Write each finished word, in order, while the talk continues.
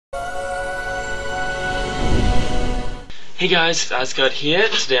Hey guys, it's Asgard here.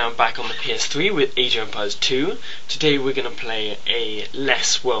 Today I'm back on the PS3 with Age of Empires 2. Today we're going to play a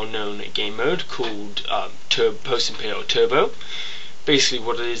less well-known game mode called Post-Imperial Turbo. Basically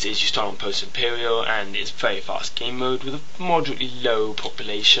what it is you start on Post-Imperial and it's a very fast game mode with a moderately low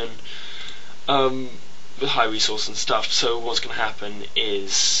population, with high resource and stuff. So what's going to happen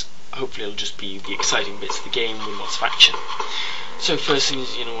is hopefully it'll just be the exciting bits of the game with lots of action. So first thing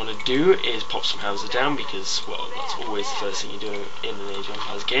you're going to want to do is pop some houses down because, well, that's always the first thing you do in an Age of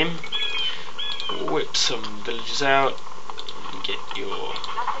Empires game. Whip some villagers out and get your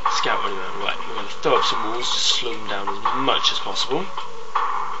scout running around. Right, we're going to throw up some walls, just slow them down as much as possible.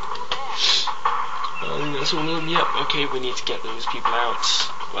 I think that's all of them. Yep, okay, we need to get those people out.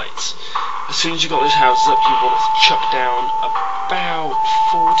 Right, as soon as you've got those houses up, you want to chuck down about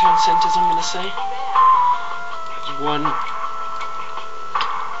 4 town centres, I'm going to say. There's one.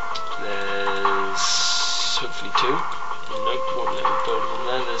 There's hopefully 2. Nope, one little building on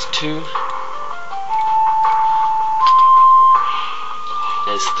there. There's 2.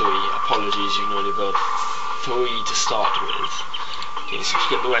 There's 3. Apologies, you can only build 3 to start with. Okay, so if you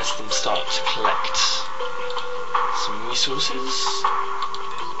get the rest of them, start to collect some resources.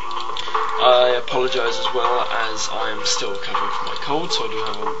 I apologise as well, as I am still recovering from my cold, so I do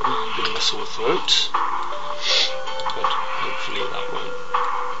have a wee bit of a sore throat. But hopefully that won't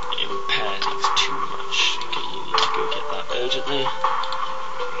impair things too much. Okay, you need to go get that urgently.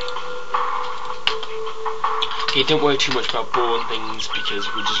 Okay, don't worry too much about boring things because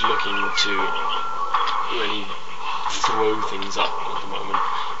we're just looking to really throw things up at the moment.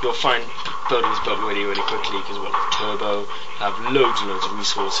 You'll find buildings built really quickly because, well, turbo, have loads and loads of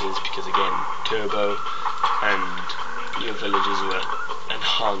resources because, again, turbo, and your villagers will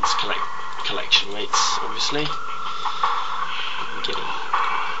enhance collection rates, obviously.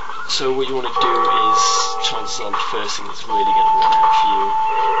 So what you want to do is, chances are the first thing that's really going to run out for you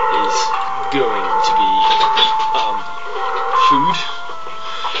is going to be food,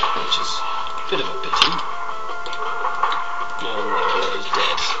 which is a bit of a pity. No, that villager's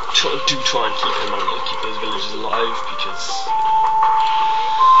dead. Do try and keep him on, keep those villagers alive, because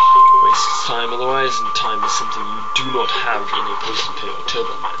waste time otherwise, and time is something you do not have in a post-Imperial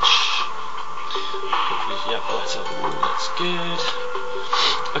turbo match. Hopefully, yep, that's out the wall, that's good.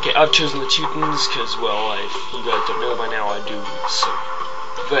 Okay, I've chosen the Teutons because, well, if you guys don't know by now, I do so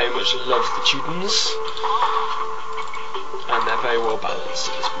very much love the Teutons, and they're very well balanced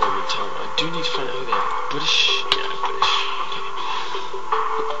at this moment in time. I do need to find out who they are. British? Yeah, British.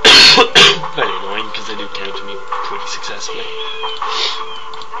 Okay. Very annoying because they do counter me pretty successfully.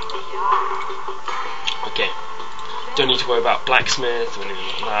 Okay. Don't need to worry about blacksmith or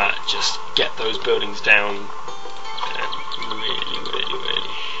anything like that. Just get those buildings down and really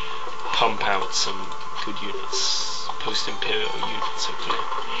pump out some good units, post-imperial units, hopefully.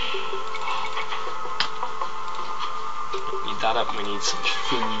 Need that up. We need some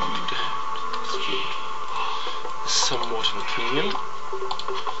food. Somewhat of a premium.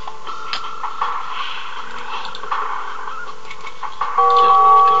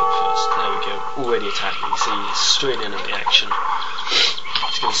 Already attacking, see, straight in at the action.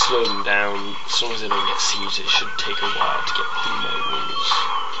 It's going to slow them down. As long as they don't get sieged, it should take a while to get through my walls.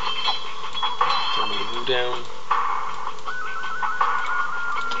 Throw another wall down.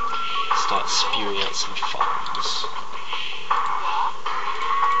 Start spewing out some farms.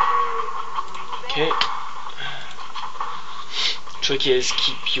 Okay. Trick is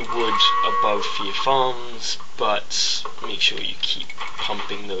keep your wood above for your farms, but make sure you keep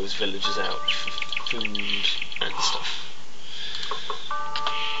pumping those villagers out for food and stuff.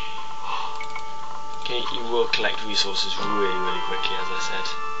 Okay, you will collect resources really quickly, as I said.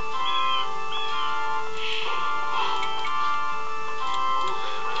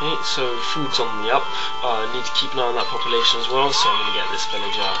 Okay, so food's on the up. I need to keep an eye on that population as well, so I'm going to get this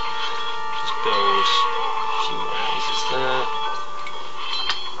villager. Just build a few more houses there.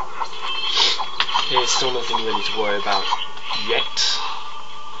 Okay, still nothing really to worry about yet.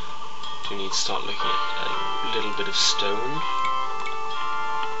 We need to start looking at a little bit of stone.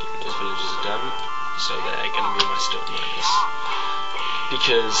 Those villagers are done, so they're going to be my stone miners.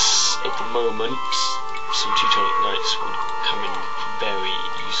 Because at the moment, some Teutonic Knights would come in very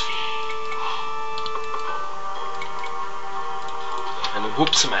useful. And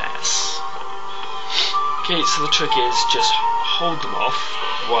whoop some ass. Okay, so the trick is just hold them off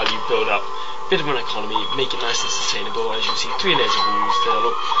while you build up a bit of an economy, make it nice and sustainable. As you can see, 3 layers of walls.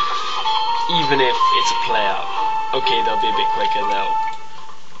 They'll, even if it's a player, okay, they'll be a bit quicker.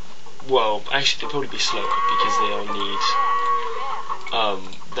 Well, actually, they'll probably be slower because they'll need,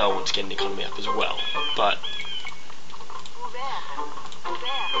 they'll want to get an economy up as well. But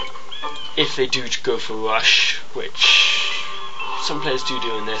if they do go for rush, which some players do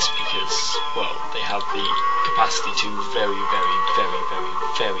in this because, well, they have the capacity to very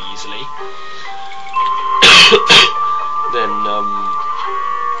easily, then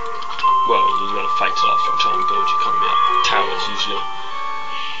well, you've got to fight it off and try and build your economy up. Towers usually.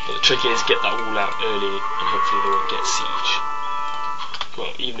 But the trick is get that wall out early and hopefully they won't get siege.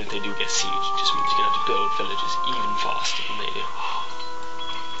 Well, even if they do get siege, it just means you're going to have to build villages even faster than they do.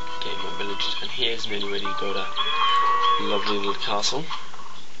 Okay, more villages, and here's nearly ready to go to lovely little castle.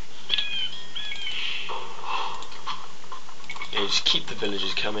 Okay, just keep the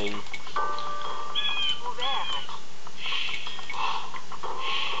villagers coming.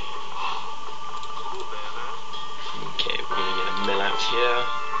 Okay, we're going to get a mill out here.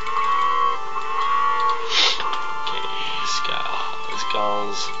 Okay, this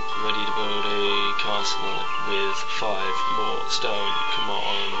guy's ready to build a castle with 5 more stone. Come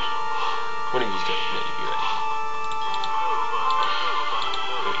on. One of you's going to maybe be ready.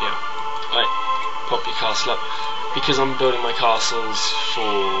 There we go. Right, pop your castle up. Because I'm building my castles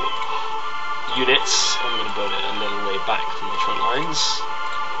for units, I'm going to build it a little way back from the front lines.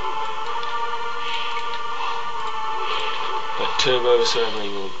 But turbo, so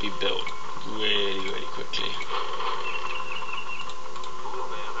everything will be built really quickly.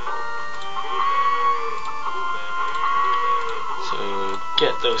 So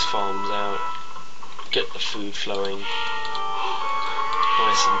get those farms out, get the food flowing,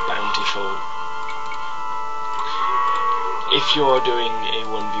 nice and bountiful. If you're doing a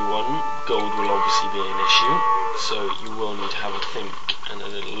 1v1, gold will obviously be an issue, so you will need to have a think and a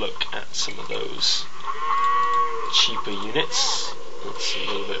little look at some of those cheaper units. That's a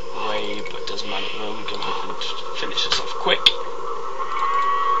little bit away, but doesn't matter at the moment. I'm hoping to finish this off quick.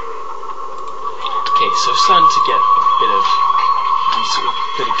 Okay, so starting to get a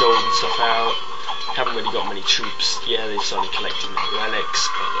bit of gold and stuff out. Haven't really got many troops. Yeah, they've started collecting relics,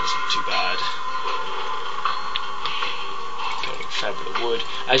 but that's not too bad. Fair bit of wood.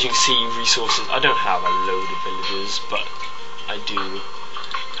 As you can see, resources. I don't have a load of villagers, but I do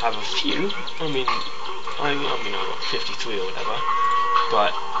have a few. I mean, I've got 53 or whatever,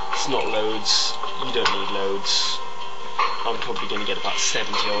 but it's not loads. You don't need loads. I'm probably going to get about 70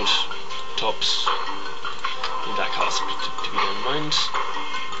 odd tops. Need that castle to be done in mind.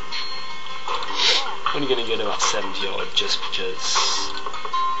 Only going to get about 70 odd just because.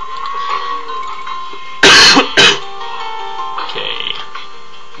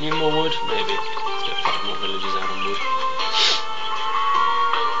 Need more wood? Maybe. Let's get 5 more villagers out on wood.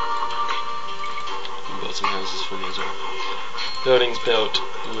 And build some houses for me as well. Buildings built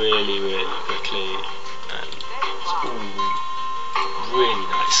really quickly, and it's all really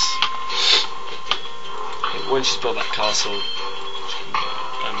nice. Okay, once you've built that castle,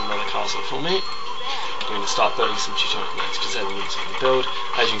 another castle for me, I'm going to start building some Teutonic knights because they're the units I'm going to build.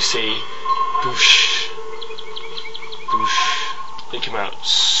 As you can see, boosh, boosh. They come out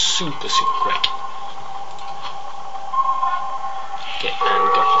super quick. Okay,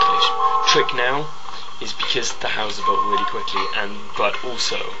 and got population. Trick now is because the houses are built really quickly, but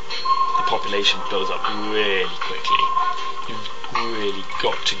also the population builds up really quickly. You've really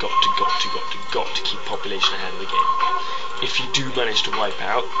got to keep population ahead of the game. If you do manage to wipe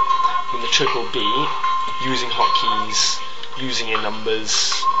out, then the trick will be using hotkeys, using your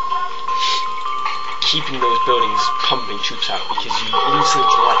numbers, keeping those buildings pumping troops out, because you leave something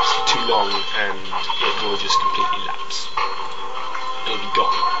to lapse for too long and it will just completely lapse. It'll be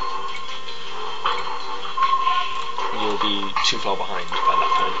gone. And you'll be too far behind by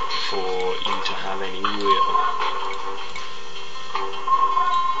that point for you to have any real...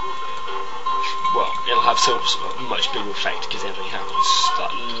 Well, it'll have so much bigger effect because everything happens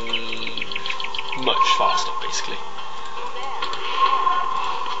much faster, basically.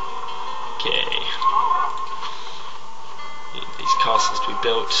 Okay. These castles to be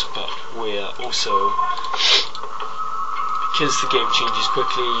built, but we're also, because the game changes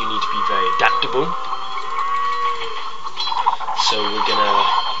quickly, you need to be very adaptable. So we're gonna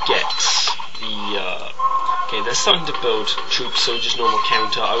get the okay, they're starting to build troops, so just normal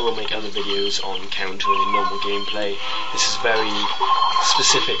counter. I will make other videos on counter and normal gameplay. This is very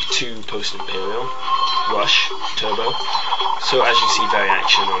specific to post-Imperial, Rush, Turbo. So as you see, very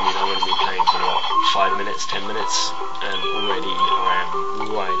action. I mean, I'm going to be playing for what, 5 minutes, 10 minutes, and already I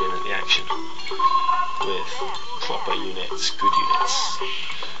am right in at the action with proper units, good units.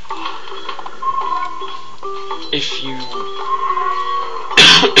 If you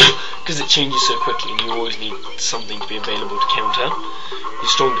because it changes so quickly and you always need something to be available to counter your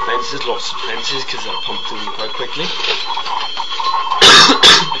strong defences, lots of defences, because they'll pump through them quite quickly.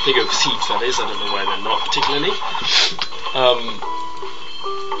 If they go for siege, that is. I don't know why they're not particularly.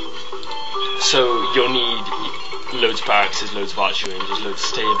 So you'll need loads of barracks, loads of archery ranges, loads of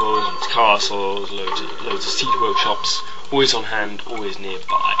stables, loads of castles, loads of siege workshops, always on hand, always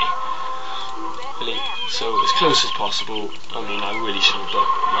nearby. Really, so as close as possible. I mean, I really should have built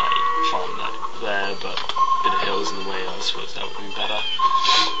my farm there, but a bit of hills in the way, I suppose that would be better.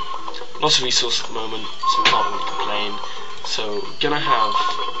 Lots of resources at the moment, so I can't really complain. So, gonna have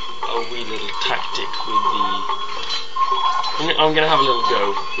a wee little tactic with the... I'm gonna have a little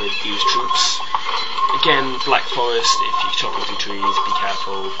go with these troops. Again, Black Forest, if you're chopping through trees, be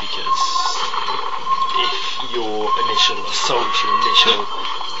careful, because if your initial assault, your initial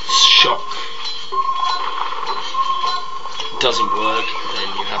shock doesn't work, then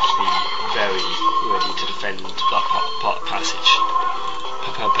you have to be very ready to defend that part passage.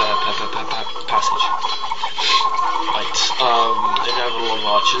 Passage. Right, I have a lot of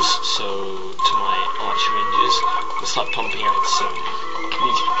archers, so to my archer ranges, we'll start pumping out some. You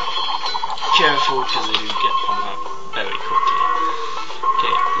need to be careful because they do get pumped out very quickly.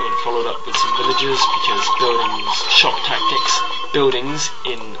 Okay, we're going to follow it up with some villagers because buildings, shock tactics, buildings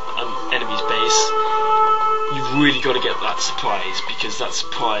in an enemy's base, you've really got to get that surprise because that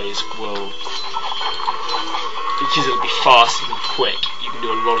surprise will. Because it'll be fast and quick, you can do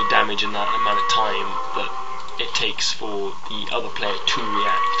a lot of damage in that amount of time that it takes for the other player to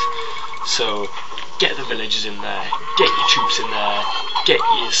react. So get the villagers in there, get your troops in there, get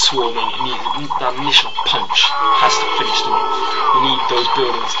your swarming, and that initial punch has to finish them off. You need those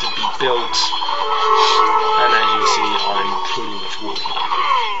buildings to be built, and as you see, I'm pretty much walking it.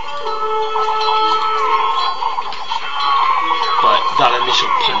 But that initial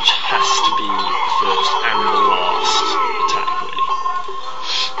punch has to be the first and the last attack, really.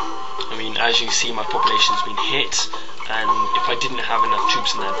 I mean, as you see, my population's been hit, and if I didn't have enough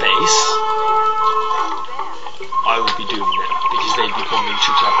troops in their base, I would be doomed now, because they'd be coming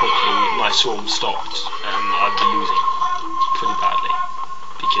troops out quickly, my swarm stopped, and I'd be losing pretty badly.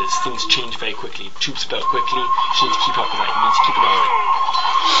 Because things change very quickly, troops build quickly, you need to keep up with that, you need to keep an eye on it.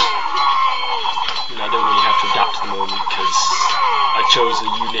 And I don't really have to adapt at the moment because I chose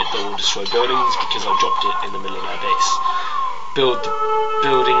a unit that will destroy buildings because I dropped it in the middle of their base. Build the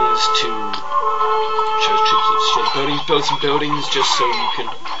buildings to chose troops to destroy the buildings. Build some buildings just so you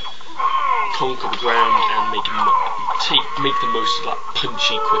can conquer the ground and make the most of that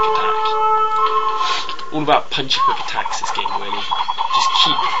punchy quick attack. All about punchy quick attacks this game really. Just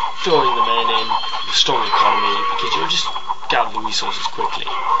keep throwing the men in with a strong economy because you'll just gather the resources quickly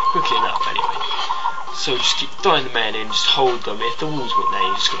enough anyway. So just keep throwing the men in, just hold them. If the walls weren't there,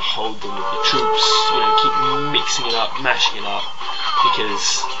 you're just going to hold them with your troops. You know, keep mixing it up, mashing it up,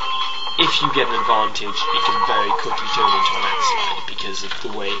 because if you get an advantage, it can very quickly turn into a landslide because of the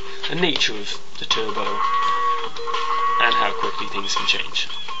way, the nature of the turbo, and how quickly things can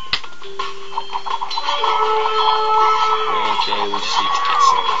change. Okay, we just need to get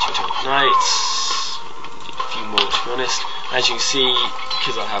some tutorial knights. Need a few more, to be honest. As you can see,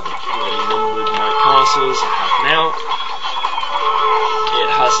 because I haven't really numbered my castles, I have now. It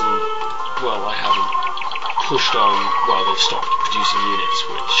hasn't, well, I haven't pushed on, well, they've stopped producing units,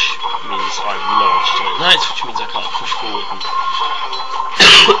 which means I'm low on tutorial knights, which means I can't push forward and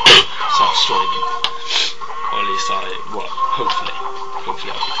start destroying them. Or at least hopefully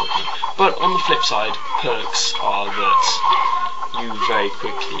I'll be quickly. But on the flip side, perks are that you very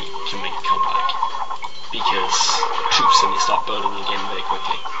quickly can make a comeback. Because troops suddenly start building again very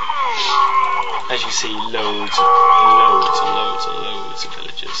quickly. As you see, loads of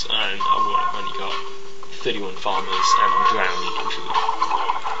villagers, and I've only got 31 farmers, and I'm drowning in food.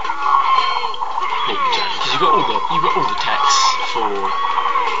 Because you've got all the techs for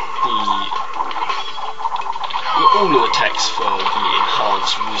all of the techs for the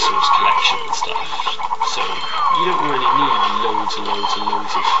enhanced resource collection and stuff. So you don't really need loads and loads and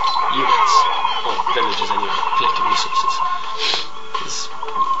loads of units. Or villagers anyway, collecting resources. Because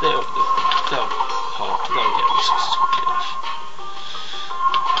they'll get resources quickly enough.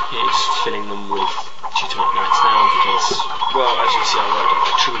 Here, just filling them with tutorial knights now because, well, as you see, I worked on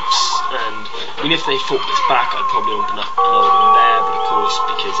the troops, and I mean, if they fought this back, I'd probably open up another one there, but of course,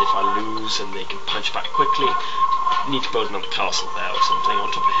 because if I lose and they can punch back quickly, I need to build another castle there or something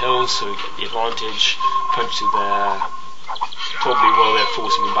on top of the hills, so we get the advantage, punch through there. Probably while they're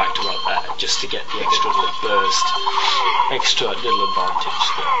forcing me back to right there, just to get the extra little burst, extra little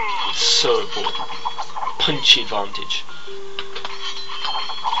advantage that is so important. Punchy advantage.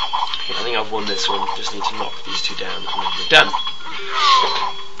 Okay, I think I've won this one, just need to knock these two down and then we're done.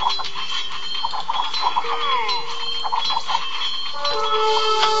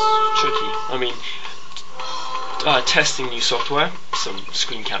 testing new software, some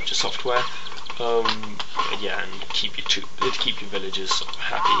screen capture software. Yeah, and keep your villagers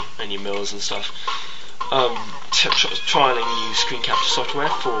happy and your mills and stuff. Trialing new screen capture software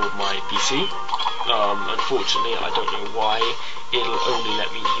for my PC. Unfortunately, I don't know why it'll only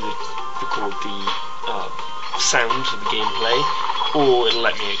let me either record the sound of the gameplay, or it'll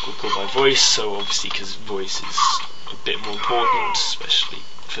let me record by voice. So obviously, because voice is a bit more important, especially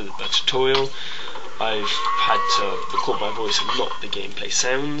for the tutorial, I've had to record my voice and not the gameplay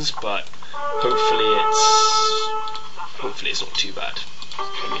sounds. But hopefully it's not too bad.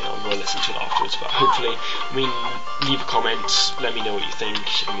 I mean, I'll listen to it afterwards, but hopefully, leave a comment, let me know what you think.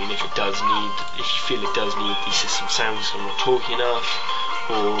 I mean, if you feel it does need these system sounds, I'm not talking enough,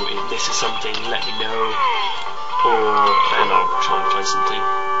 or it misses something, let me know, and I'll try and find something.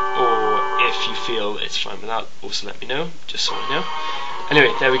 Or if you feel it's fine with that, also let me know, just so I know. Anyway,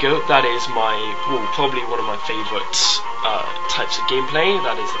 there we go. That is probably one of my favourite types of gameplay.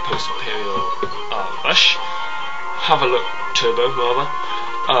 That is the post-Imperial rush. Have a look, Turbo rather.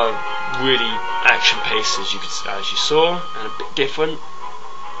 Really action-paced as you saw, and a bit different.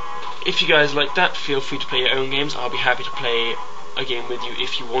 If you guys like that, feel free to play your own games. I'll be happy to play a game with you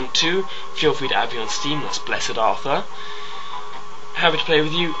if you want to. Feel free to add me on Steam. That's Blessed Arthur. Happy to play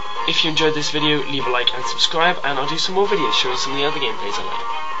with you. If you enjoyed this video, leave a like and subscribe, and I'll do some more videos showing some of the other gameplays I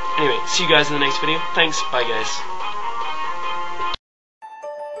like. Anyway, see you guys in the next video. Thanks. Bye, guys.